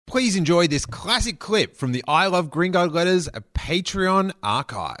Please enjoy this classic clip from the I Love Gringo Letters Patreon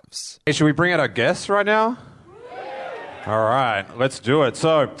archives. Hey, should we bring out our guests right now? All right, let's do it.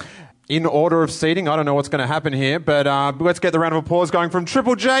 So, in order of seating, I don't know what's going to happen here, but let's get the round of applause going from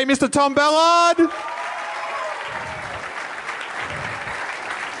Triple J, Mr. Tom Ballard.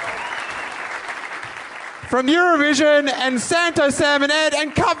 From Eurovision and Santo, Sam and Ed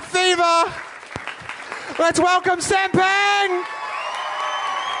and Cup Fever, let's welcome Sam Pang.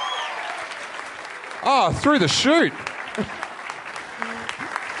 Oh, through the chute.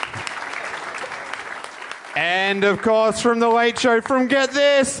 And, of course, from The Late Show, from Get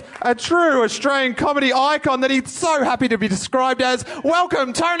This, a true Australian comedy icon that he's so happy to be described as,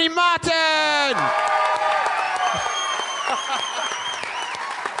 welcome, Tony Martin!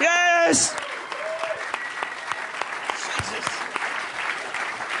 Yes!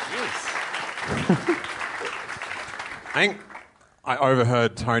 I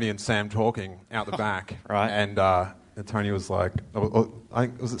overheard Tony and Sam talking out the back. Right. And Tony was like,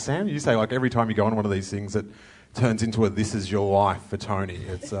 was it Sam? You say, like, every time you go on one of these things, it turns into a "this is your life" for Tony.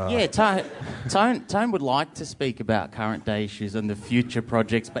 It's Yeah, Tone would like to speak about current day issues and the future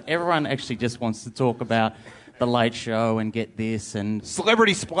projects, but everyone actually just wants to talk about The Late Show and Get This and...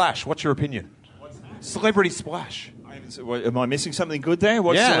 Celebrity Splash, what's your opinion? Celebrity Splash. Am I missing something good there?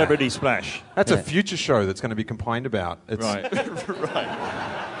 What's Yeah. Celebrity Splash? That's a future show that's going to be complained about. It's, Right.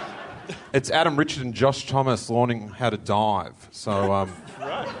 Right. It's Adam Richard and Josh Thomas learning how to dive. So,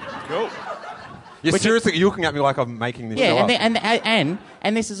 Right. Cool. you're seriously you're looking at me like I'm making this show Yeah, up.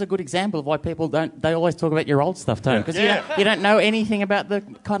 and this is a good example of why people they always talk about your old stuff, Tone, because Yeah. you don't know anything about the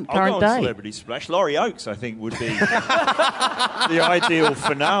I'll current go on day. Celebrity Splash. Laurie Oakes, I think, would be the ideal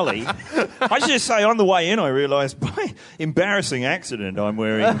finale. I should just say, on the way in, I realised by embarrassing accident I'm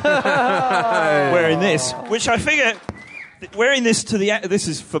wearing this, which I figure... Wearing this to this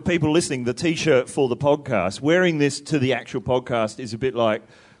is for people listening, the T-shirt for the podcast. Wearing this to the actual podcast is a bit like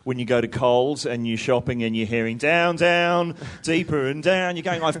when you go to Coles and you're shopping and you're hearing down, down, deeper and down. You're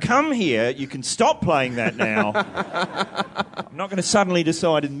going, I've come here. You can stop playing that now. I'm not going to suddenly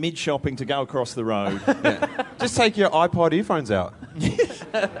decide in mid-shopping to go across the road. Yeah. Just take your iPod earphones out.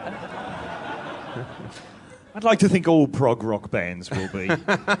 I'd like to think all prog rock bands will be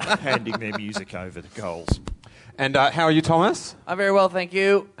handing their music over to Coles. And how are you, Thomas? I'm very well, thank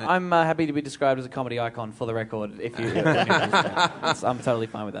you. I'm happy to be described as a comedy icon for the record. If you, I'm totally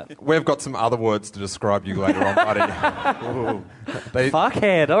fine with that. We've got some other words to describe you later on, buddy.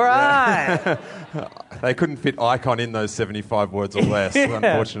 Fuckhead, all right. They couldn't fit icon in those 75 words or less,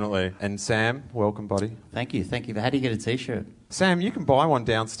 unfortunately. And Sam, welcome, buddy. Thank you. How do you get a T-shirt? Sam, you can buy one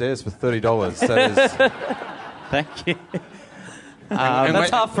downstairs for $30. That is... Thank you.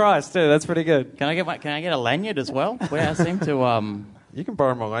 That's half price too. That's pretty good. Can I get a lanyard as well? Where I seem to You can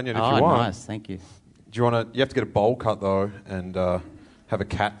borrow my lanyard if Oh, you want. nice. Thank you. Do you want to? You have to get a bowl cut though, and have a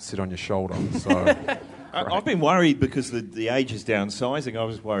cat sit on your shoulder. So I've been worried because the age is downsizing. I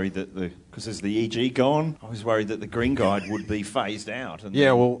was worried that because there's the EG gone, I was worried that the Green Guide would be phased out. And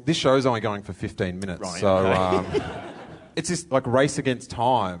yeah, well, this show's only going for 15 minutes, Right, so okay. it's this like race against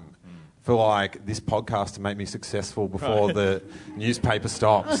time for like this podcast to make me successful before the newspaper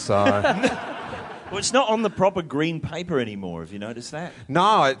stops. So Well, it's not on the proper green paper anymore. Have you noticed that?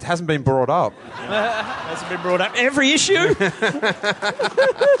 no, it hasn't been brought up. Hasn't been brought up every issue.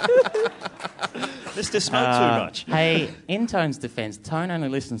 Mr. Smell too much. Hey, in Tone's defence, Tone only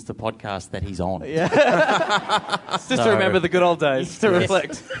listens to podcasts that he's on. Just to remember the good old days, to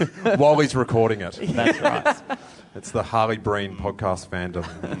reflect. While he's recording it. That's right. It's the Harley Breen podcast fandom.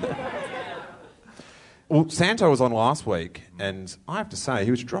 Well, Santo was on last week, and I have to say,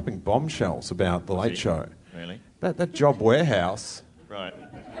 he was dropping bombshells about The Late Show. Really? That job warehouse, Right.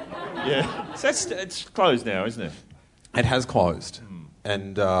 Yeah. So it's closed now, isn't it? it has closed.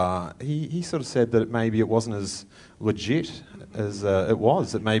 And he sort of said that maybe it wasn't as legit as it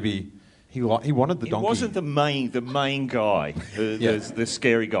was, that maybe he wanted the donkey. It wasn't the main guy. Yeah. The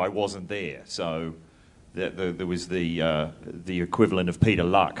scary guy wasn't there. So there was the equivalent of Peter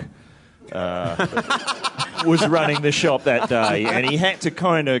Luck. Was running the shop that day, and he had to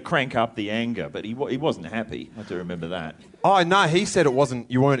kind of crank up the anger, but he wasn't happy. I do remember that. Oh, no, he said it wasn't,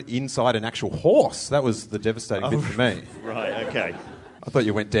 you weren't inside an actual horse. That was the devastating bit for me. Right, okay. I thought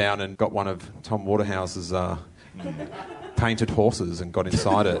you went down and got one of Tom Waterhouse's painted horses and got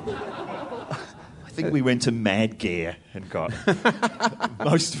inside it. I think we went to Mad Gear and got...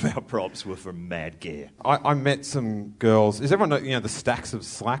 most of our props were from Mad Gear. I met some girls. Does everyone know, the Stacks of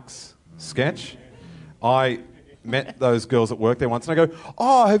Slacks sketch? I met those girls at work there once, and I go,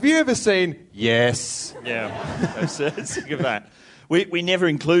 "Oh, have you ever seen?" "Yes." Yeah, I was sick of that. We never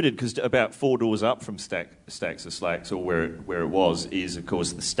included, because about 4 doors up from Stacks of Slacks, or where it was, is, of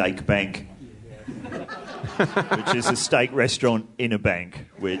course, the Steak Bank, which is a steak restaurant in a bank,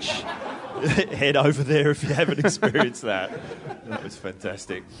 which head over there if you haven't experienced that. That was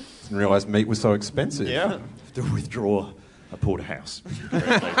fantastic. Didn't realise meat was so expensive. Yeah, to withdraw a porterhouse.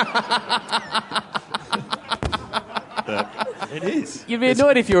 It is. You'd be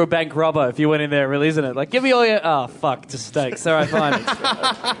annoyed if you were a bank robber if you went in there, really, isn't it? Like, give me all your... Oh, fuck, just steaks. All right, fine.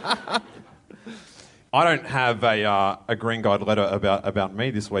 I don't have a Green Guide letter about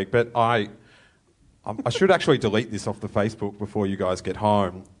me this week, but I should actually delete this off the Facebook before you guys get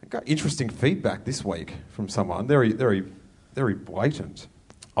home. I got interesting feedback this week from someone, very, very, very blatant.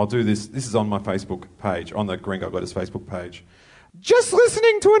 I'll do this. This is on my Facebook page, on the Green Guide Letters Facebook page. Just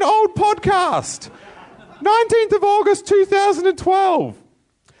listening to an old podcast. 19th of August 2012.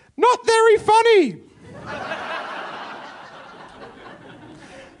 Not very funny.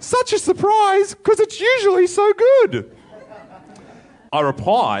 Such a surprise, because it's usually so good. I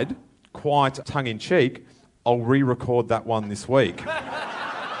replied, quite tongue-in-cheek, I'll re-record that one this week.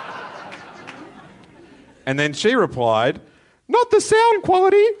 And then she replied, not the sound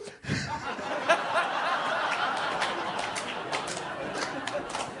quality.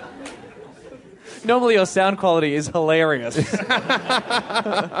 Normally your sound quality is hilarious.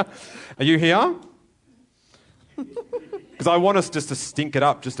 Are you here? Because I want us just to stink it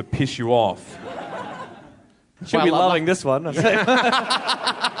up, just to piss you off. She'll be loving this one. I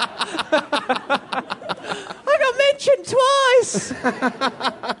got mentioned twice!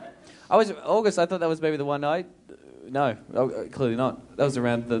 August, I thought that was maybe the one I... No, clearly not. That was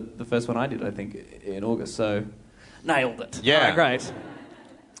around the first one I did, I think, in August, so... Nailed it. Yeah. All right, great.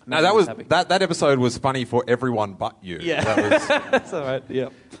 No, that episode was funny for everyone but you. Yeah. That was, that's all right, yeah.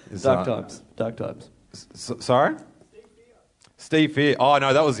 Dark times. Dark times. Sorry? Steve Fear. Oh,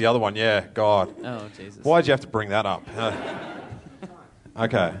 no, that was the other one. Yeah, God. Oh, Jesus. Why'd you have to bring that up?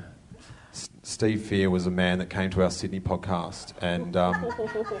 Okay. Steve Fear was a man that came to our Sydney podcast, and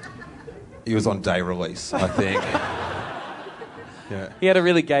he was on day release, I think. Yeah. He had a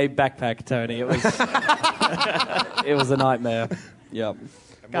really gay backpack, Tony. It was it was a nightmare. Yep.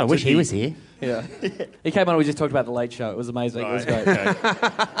 God, I wish he was here. Yeah. He came on and we just talked about the Late Show. It was amazing. It was great. Okay.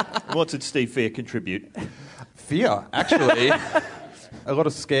 What did Steve Fear contribute? Fear, actually. A lot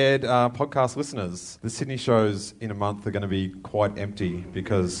of scared podcast listeners. The Sydney shows in a month are going to be quite empty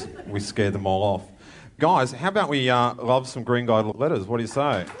because we scared them all off. Guys, how about we love some Green Guide letters? What do you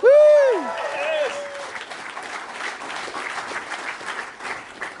say? Woo!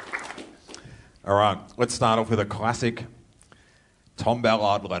 All right, let's start off with a classic Tom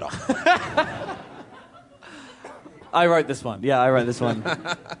Ballard letter. I wrote this one. Yeah, I wrote this one.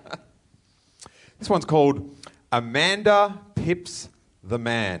 This one's called Amanda Pips the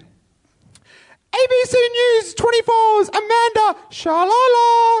Man. ABC News 24's Amanda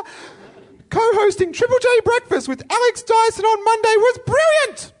Shalala co-hosting Triple J Breakfast with Alex Dyson on Monday was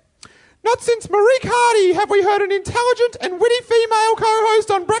brilliant. Not since Marique Hardy have we heard an intelligent and witty female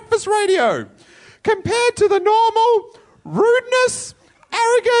co-host on breakfast radio. Compared to the normal rudeness,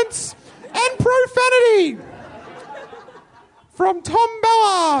 arrogance, and profanity from Tom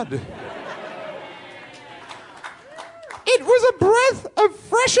Ballard. It was a breath of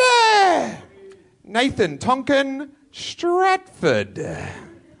fresh air. Nathan Tonkin Stratford.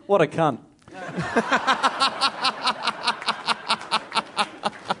 What a cunt.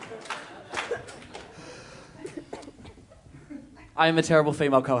 I am a terrible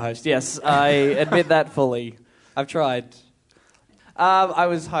female co-host. Yes, I admit that fully. I've tried. I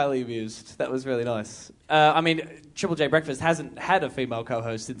was highly amused. That was really nice. I mean, Triple J Breakfast hasn't had a female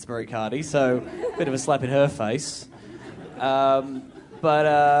co-host since Marique Hardy, so a bit of a slap in her face.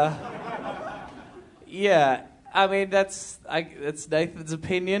 Yeah, I mean, that's Nathan's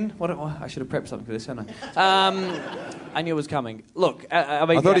opinion. I should have prepped something for this, hadn't I? I knew it was coming. Look, I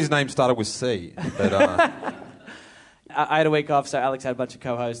mean... I thought his name started with C, but... I had a week off, so Alex had a bunch of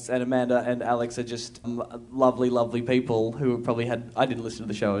co-hosts, and Amanda and Alex are just lovely, lovely people who probably had... I didn't listen to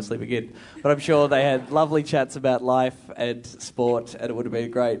the show, I was sleeping in. But I'm sure they had lovely chats about life and sport, and it would have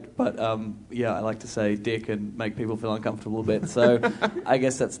been great. But, yeah, I like to say dick and make people feel uncomfortable a bit, so I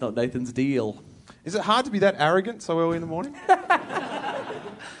guess that's not Nathan's deal. Is it hard to be that arrogant so early in the morning?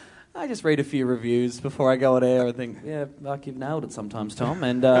 I just read a few reviews before I go on air and think, yeah, like you've nailed it sometimes, Tom.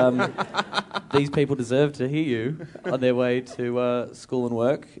 And these people deserve to hear you on their way to school and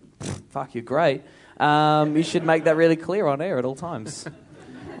work. Fuck, you're great. You should make that really clear on air at all times.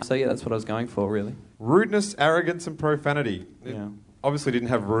 So, yeah, that's what I was going for, really. Rudeness, arrogance, and profanity. It Yeah. obviously didn't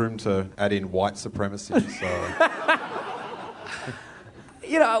have room to add in white supremacy, so...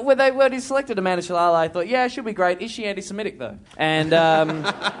 you know, when he selected Amanda Shalala, I thought, yeah, she'll be great. Is she anti-Semitic, though? And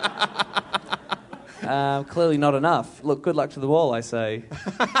clearly not enough. Look, good luck to the wall, I say.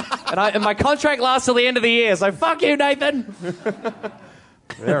 And my contract lasts till the end of the year, so fuck you, Nathan.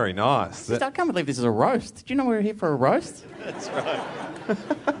 Very nice. I can't believe this is a roast. Did you know we were here for a roast? That's right.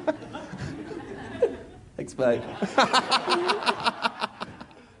 Thanks, mate.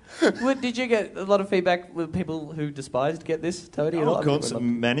 Did you get a lot of feedback with people who despised get this, Tony? All kinds of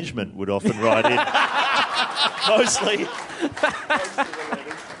management would often write in. Mostly.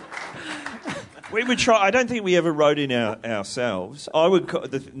 We would try. I don't think we ever wrote in ourselves.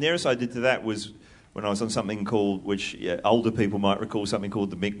 The nearest I did to that was when I was on something called, which older people might recall, something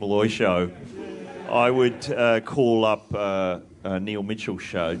called the Mick Malloy Show. I would call up Neil Mitchell's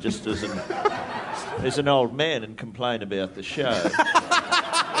show just as an old man and complain about the show.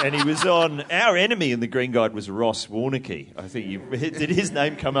 And he was on... Our enemy in the Green Guide was Ross Warneke. I think did his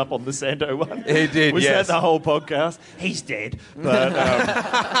name come up on the Santo one? He did, Was yes. that the whole podcast? He's dead. But,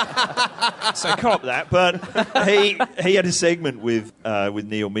 so cop that. But he had a segment with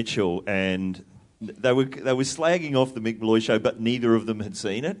Neil Mitchell, and they were slagging off the Mick Malloy Show, but neither of them had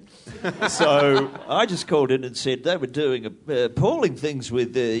seen it. So I just called in and said they were doing appalling things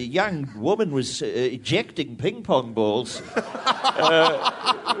with a young woman was ejecting ping pong balls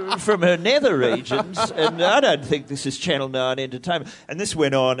from her nether regions, and I don't think this is Channel 9 entertainment. And this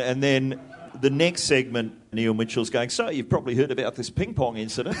went on, and then the next segment, Neil Mitchell's going, so you've probably heard about this ping pong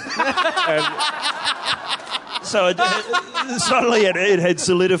incident. So suddenly it had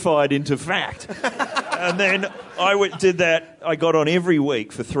solidified into fact. And then did that. I got on every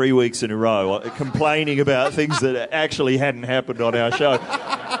week for 3 weeks in a row complaining about things that actually hadn't happened on our show.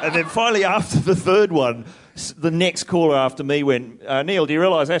 And then finally, after the third one, the next caller after me went, Neil, do you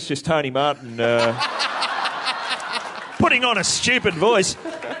realise that's just Tony Martin putting on a stupid voice?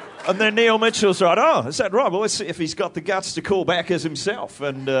 And then Neil Mitchell's right, oh, is that right? Well, let's see if he's got the guts to call back as himself.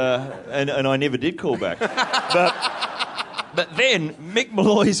 And I never did call back. But then Mick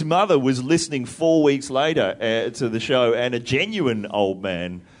Malloy's mother was listening 4 weeks later to the show, and a genuine old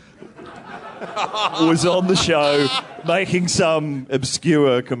man was on the show making some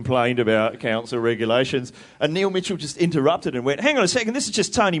obscure complaint about council regulations. And Neil Mitchell just interrupted and went, hang on a second, this is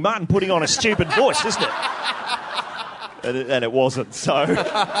just Tony Martin putting on a stupid voice, isn't it? And it wasn't, so...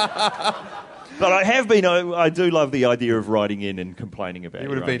 But I do love the idea of writing in and complaining about it. You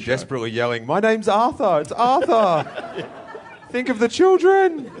would have been desperately yelling, my name's Arthur, it's Arthur. Think of the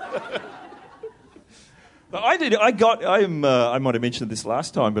children. But I might have mentioned this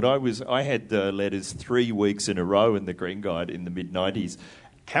last time, but I had letters 3 weeks in a row in the Green Guide in the mid-90s.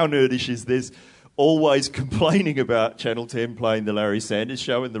 How nerdish is this? Always complaining about Channel 10 playing the Larry Sanders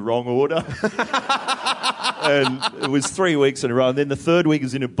Show in the wrong order. And it was 3 weeks in a row, and then the third week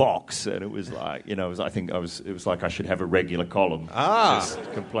was in a box, and it was like, it was like I should have a regular column. Just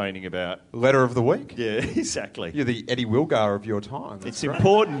complaining about... Letter of the week. Yeah, exactly. You're the Eddie Wilgar of your time. It's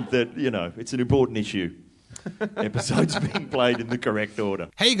important that, it's an important issue. Episodes being played in the correct order.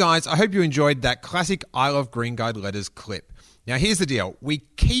 Hey guys, I hope you enjoyed that classic I Love Green Guide letters clip. Now here's the deal. We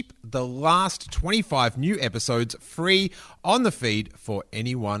keep the last 25 new episodes free on the feed for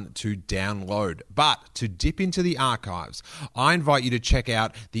anyone to download. But to dip into the archives, I invite you to check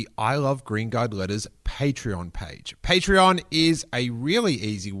out the I Love Green Guide Letters Patreon page. Patreon is a really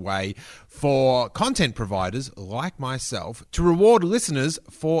easy way for content providers like myself to reward listeners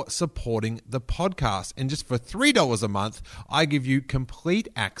for supporting the podcast. And just for $3 a month, I give you complete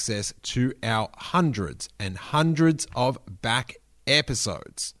access to our hundreds and hundreds of back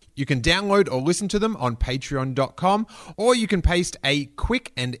episodes. You can download or listen to them on patreon.com, or you can paste a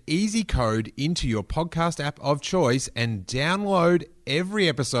quick and easy code into your podcast app of choice and download every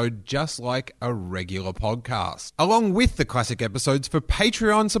episode just like a regular podcast. Along with the classic episodes for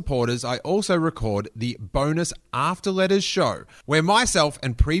Patreon supporters, I also record the bonus After Letters show, where myself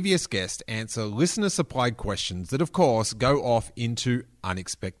and previous guests answer listener-supplied questions that, of course, go off into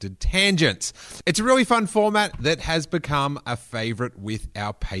unexpected tangents. It's a really fun format that has become a favorite with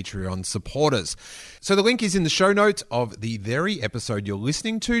our Patreon supporters. So the link is in the show notes of the very episode you're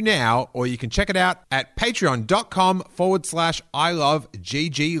listening to now, or you can check it out at patreon.com/I Love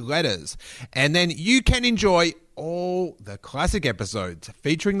GG Letters. And then you can enjoy all the classic episodes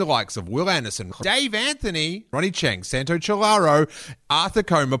featuring the likes of Will Anderson, Dave Anthony, Ronnie Cheng, Santo Ciallaro, Arthur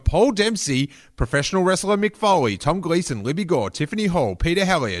Coma, Paul Dempsey, professional wrestler Mick Foley, Tom Gleason, Libby Gore, Tiffany Hall, Peter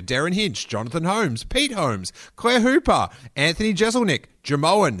Hellier, Darren Hinch, Jonathan Holmes, Pete Holmes, Claire Hooper, Anthony Jeselnik,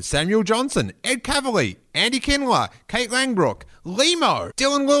 Jamoan, Samuel Johnson, Ed Cavalier, Andy Kindler, Kate Langbrook, Limo,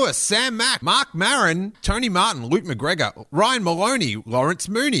 Dylan Lewis, Sam Mack, Mark Marin, Tony Martin, Luke McGregor, Ryan Maloney, Lawrence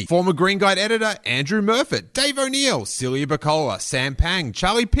Mooney, former Green Guide editor Andrew Murfitt, Dave O'Neill, Celia Bacola, Sam Pang,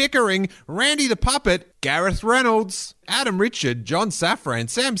 Charlie Pickering, Randy the Puppet, Gareth Reynolds, Adam Richard, John Safran,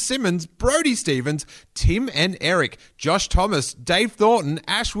 Sam Simmons, Brody Stevens, Tim and Eric, Josh Thomas, Dave Thornton,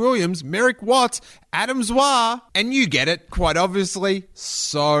 Ash Williams, Merrick Watts, Adam Zwar, and you get it, quite obviously,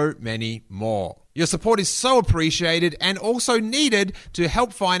 so many more. Your support is so appreciated and also needed to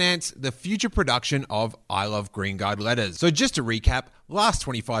help finance the future production of I Love Green Guide Letters. So just to recap, last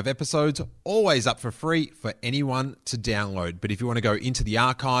 25 episodes, always up for free for anyone to download. But if you want to go into the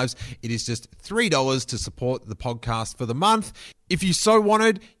archives, it is just $3 to support the podcast for the month. If you so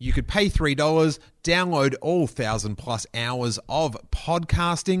wanted, you could pay $3, download all 1,000+ hours of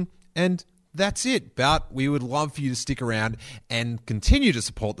podcasting, and that's it. But we would love for you to stick around and continue to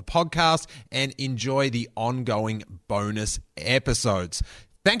support the podcast and enjoy the ongoing bonus episodes.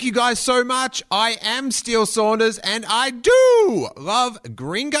 Thank you guys so much. I am Steele Saunders, and I do love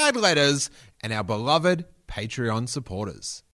Green Guide Letters and our beloved Patreon supporters.